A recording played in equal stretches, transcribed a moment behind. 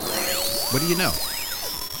What do you know?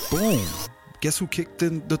 Boom. Guess who kicked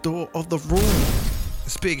in the door of the room?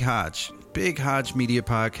 It's Big Hodge. Big Hodge Media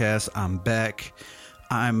Podcast. I'm back.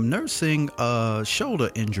 I'm nursing a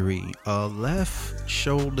shoulder injury, a left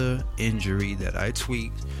shoulder injury that I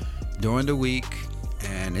tweaked during the week,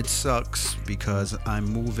 and it sucks because I'm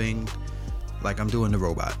moving like I'm doing the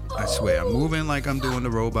robot. I swear, I'm moving like I'm doing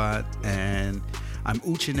the robot, and I'm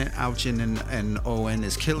ooching and ouching and ohing.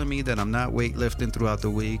 It's killing me that I'm not weightlifting throughout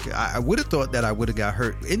the week. I would have thought that I would have got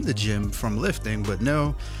hurt in the gym from lifting, but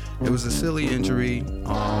no, it was a silly injury.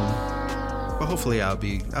 But hopefully I'll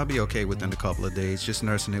be okay within a couple of days. Just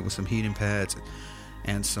nursing it with some heating pads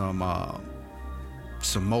and some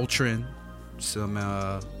Motrin,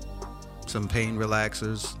 some pain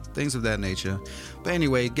relaxers, things of that nature. But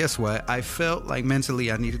anyway, guess what? I felt like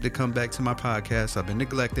mentally I needed to come back to my podcast. I've been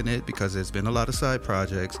neglecting it because there's been a lot of side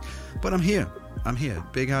projects, but I'm here.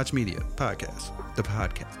 Big Hodge Media Podcast. The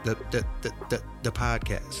podcast. The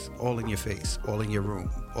podcast. All in your face, all in your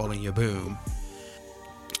room, all in your boom.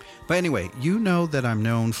 But anyway, you know that I'm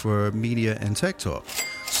known for media and tech talk.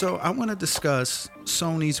 So I want to discuss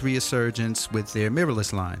Sony's resurgence with their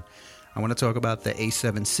mirrorless line. I want to talk about the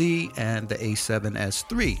A7C and the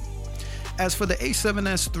A7S III. As for the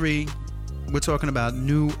A7S III, we're talking about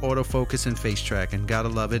new autofocus and face tracking. Gotta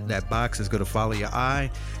love it. That box is going to follow your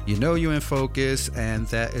eye. You know you're in focus, and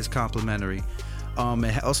that is complimentary.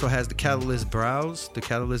 It also has the Catalyst Browse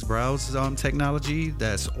technology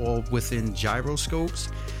that's all within gyroscopes.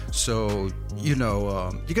 So, you're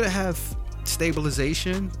going to have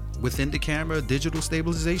stabilization within the camera, digital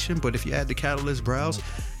stabilization, but if you add the Catalyst Browse,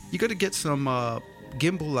 you're going to get some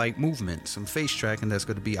gimbal-like movement, some face tracking that's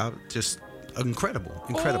going to be just incredible.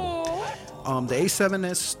 The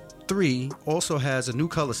A7S III also has a new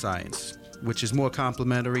color science, which is more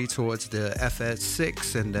complementary towards the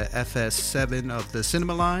FS6 and the FS7 of the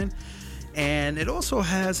cinema line. And it also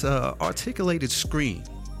has an articulated screen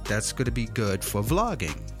that's going to be good for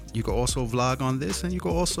vlogging. You can also vlog on this, and you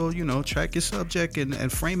can also, track your subject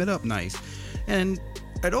and frame it up nice. And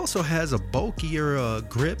it also has a bulkier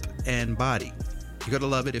grip and body. You're going to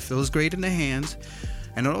love it. It feels great in the hands.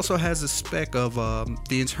 And it also has a spec of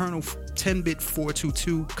the internal 10-bit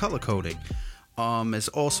 422 color coding. It's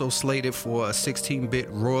also slated for a 16-bit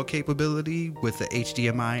RAW capability with the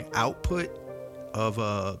HDMI output of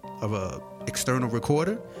a external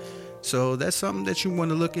recorder. So that's something that you want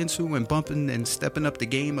to look into and bumping and stepping up the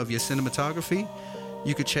game of your cinematography.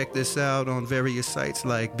 You could check this out on various sites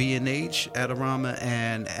like B&H, Adorama,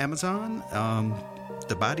 and Amazon.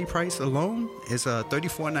 The body price alone is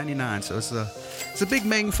 $34.99, so it's a big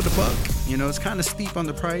bang for the buck. It's kind of steep on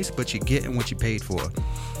the price, but you're getting what you paid for.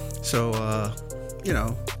 So,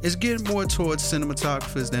 it's getting more towards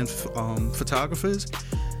cinematographers than photographers,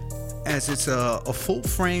 as it's a full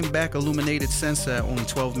frame back illuminated sensor at only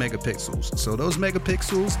 12 megapixels. So those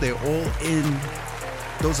megapixels, they're all in.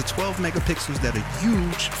 Those are 12 megapixels that are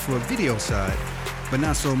huge for video side, but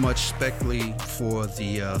not so much specally for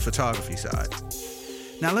the photography side.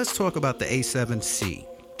 Now let's talk about the A7C.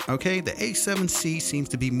 Okay, the A7C seems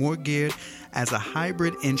to be more geared as a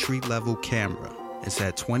hybrid entry-level camera. It's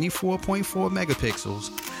at 24.4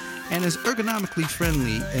 megapixels and is ergonomically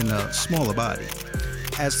friendly in a smaller body.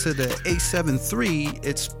 As to the A7 III,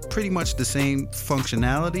 it's pretty much the same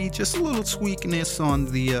functionality, just a little tweakiness on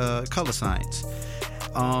the color science.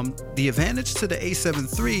 The advantage to the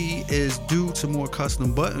A7 III is due to more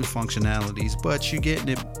custom button functionalities, but you're getting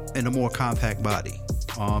it in a more compact body.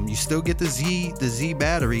 You still get the Z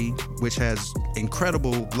battery, which has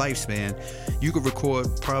incredible lifespan. You could record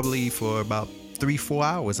probably for about 3-4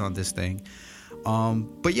 hours on this thing.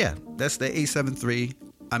 But yeah, that's the A7 III.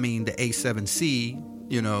 The A7C,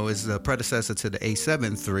 is the predecessor to the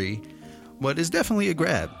A7 III. But it's definitely a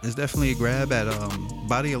grab. It's definitely a grab at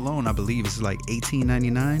body alone. I believe it's like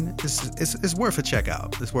 $18.99. It's worth a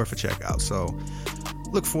checkout. It's worth a checkout. So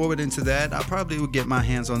look forward into that. I probably will get my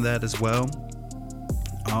hands on that as well.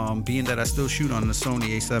 Being that I still shoot on the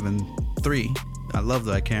Sony A7 III, I love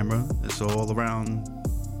that camera. It's all around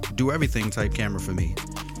do everything type camera for me.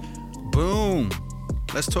 Boom.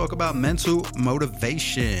 Let's talk about mental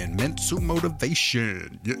motivation. Yeah.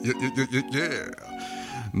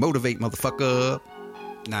 Motivate, motherfucker.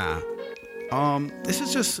 Nah. This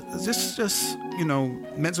is just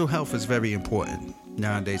mental health is very important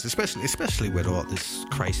nowadays, especially with all this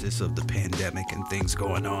crisis of the pandemic and things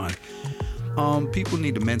going on. People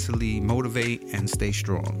need to mentally motivate and stay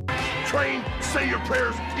strong. Train, say your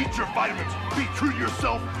prayers, eat your vitamins, be true to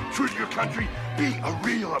yourself, true to your country, be a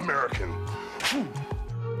real American. Whew.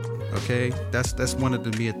 Okay, that's one of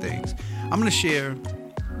the mere things. I'm gonna share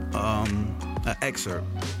an excerpt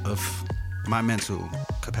of my mental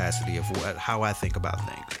capacity of how I think about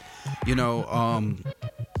things. You know,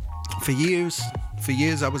 for years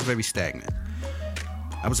I was very stagnant.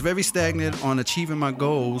 I was very stagnant on achieving my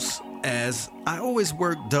goals, as I always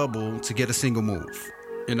worked double to get a single move,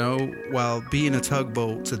 you know, while being a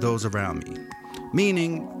tugboat to those around me.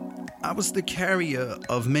 Meaning, I was the carrier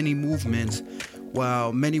of many movements,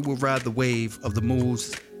 while many would ride the wave of the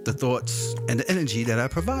moves, the thoughts, and the energy that I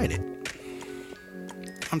provided.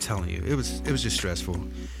 I'm telling you, it was just stressful.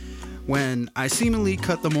 When I seemingly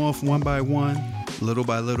cut them off one by one, little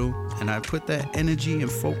by little, and I put that energy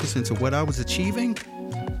and focus into what I was achieving,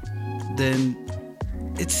 then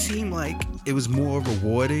it seemed like it was more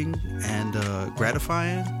rewarding and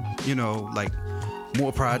gratifying. You know, like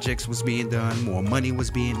more projects was being done, more money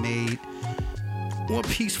was being made, more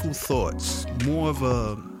peaceful thoughts, more of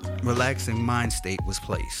a relaxing mind state was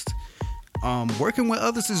placed. Working with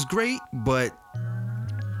others is great, but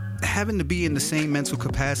having to be in the same mental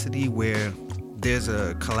capacity where there's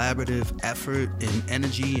a collaborative effort and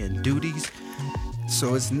energy and duties,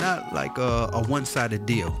 so it's not like a one-sided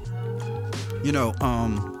deal. You know,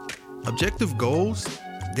 objective goals,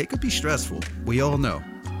 they could be stressful. We all know.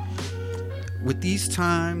 With these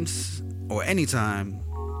times, or any time,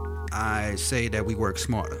 I say that we work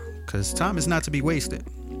smarter, because time is not to be wasted.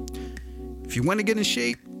 If you want to get in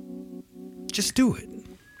shape, just do it.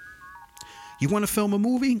 You want to film a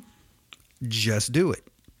movie? Just do it.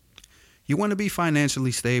 You want to be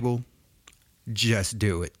financially stable? Just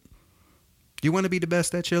do it. You want to be the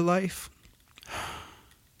best at your life?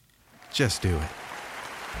 Just do it.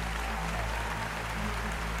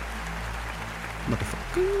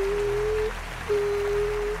 Motherfucker.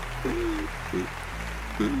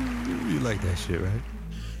 You like that shit, right?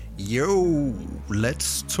 Yo,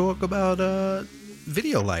 let's talk about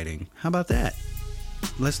video lighting. How about that?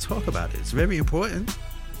 Let's talk about it. It's very important.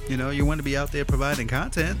 You know, you want to be out there providing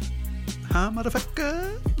content. Huh,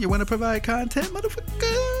 motherfucker? You want to provide content,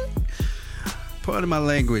 motherfucker? Pardon my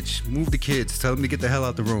language. Move the kids. Tell them to get the hell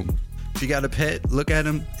out the room. If you got a pet, look at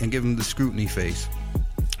them and give them the scrutiny face.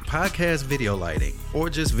 Podcast video lighting, or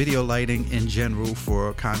just video lighting in general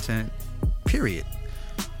for content, period.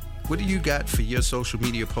 What do you got for your social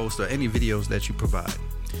media posts or any videos that you provide?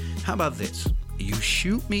 How about this? You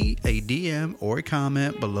shoot me a DM or a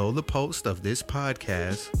comment below the post of this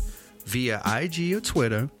podcast via IG or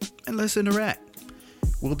Twitter, and let's interact.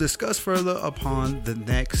 We'll discuss further upon the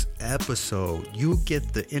next episode. You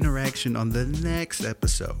get the interaction on the next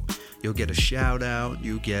episode. You'll get a shout out.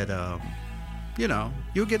 You get,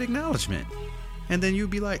 you'll get acknowledgement. And then you'll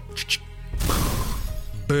be like,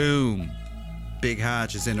 boom. Big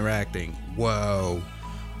Hodge is interacting. Whoa.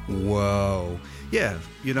 Yeah,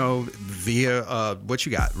 you know, via what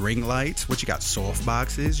you got? Ring lights. What you got? Soft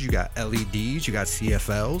boxes. You got LEDs. You got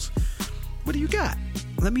CFLs. What do you got?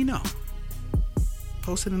 Let me know.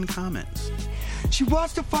 Post it in the comments. She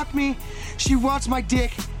wants to fuck me. She wants my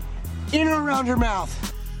dick in and around her mouth.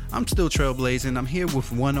 I'm still trailblazing. I'm here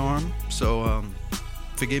with one arm, so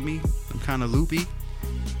forgive me. I'm kind of loopy.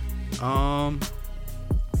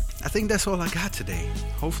 I think that's all I got today.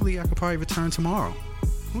 Hopefully I could probably return tomorrow.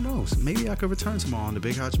 Who knows? Maybe I could return tomorrow on the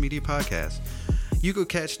Big Hodge Media Podcast. You could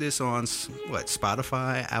catch this on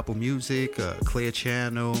Spotify, Apple Music, Clear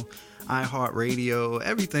Channel, iHeartRadio,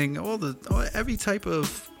 everything, every type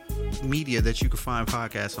of media that you can find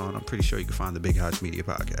podcasts on. I'm pretty sure you can find the Big Hodge Media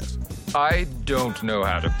Podcast. I don't know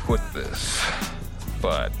how to put this,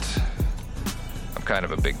 but I'm kind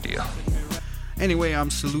of a big deal. Anyway, I'm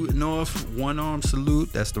saluting off. One arm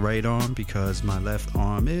salute. That's the right arm because my left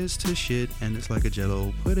arm is to shit and it's like a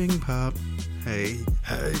Jell-O pudding pop. Hey.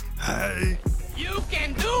 You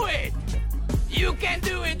can do it! You can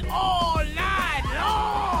do it all